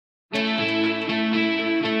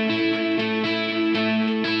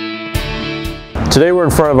Today we're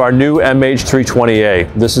in front of our new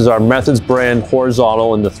MH320A. This is our Methods brand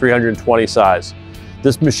horizontal in the 320 size.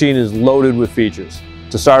 This machine is loaded with features.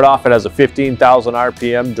 To start off, it has a 15,000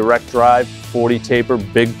 RPM direct drive, 40 taper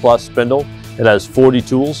big plus spindle. It has 40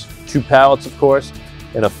 tools, 2 pallets of course,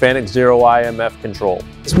 and a FANUC Oi-MF control.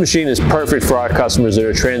 This machine is perfect for our customers that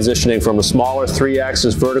are transitioning from a smaller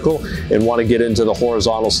 3-axis vertical and want to get into the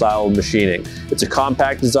horizontal style of machining. It's a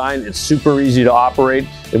compact design, it's super easy to operate,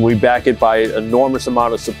 and we back it by an enormous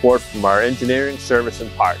amount of support from our engineering, service,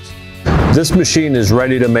 and parts. This machine is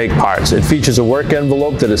ready to make parts. It features a work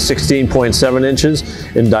envelope that is 16.7 inches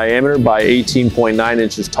in diameter by 18.9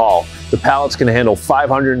 inches tall. The pallets can handle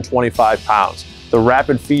 525 pounds. The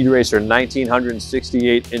rapid feed rates are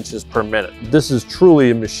 1,968 inches per minute. This is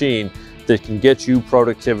truly a machine that can get you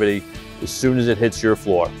productivity as soon as it hits your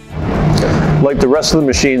floor. Like the rest of the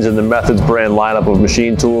machines in the Methods brand lineup of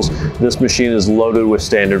machine tools, this machine is loaded with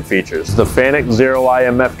standard features. The FANUC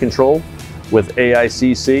Oi-MF control with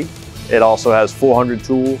AICC. It also has 400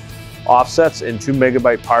 tool offsets and 2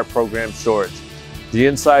 megabyte part program storage. The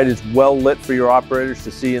inside is well lit for your operators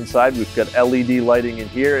to see inside. We've got LED lighting in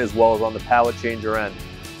here as well as on the pallet changer end.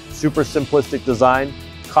 Super simplistic design,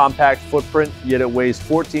 compact footprint, yet it weighs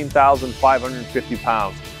 14,550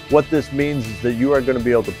 pounds. What this means is that you are going to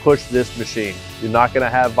be able to push this machine. You're not going to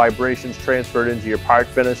have vibrations transferred into your part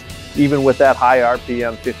finish. Even with that high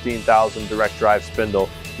RPM 15,000 direct drive spindle,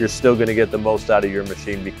 you're still going to get the most out of your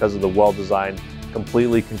machine because of the well-designed,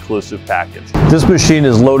 completely conclusive package. This machine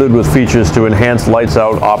is loaded with features to enhance lights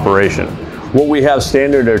out operation. What we have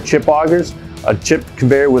standard are chip augers, a chip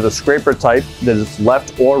conveyor with a scraper type that is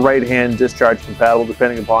left or right hand discharge compatible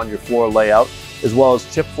depending upon your floor layout, as well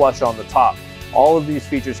as chip flush on the top. All of these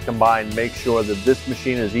features combined make sure that this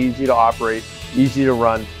machine is easy to operate, easy to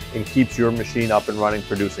run, and keeps your machine up and running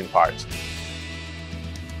producing parts.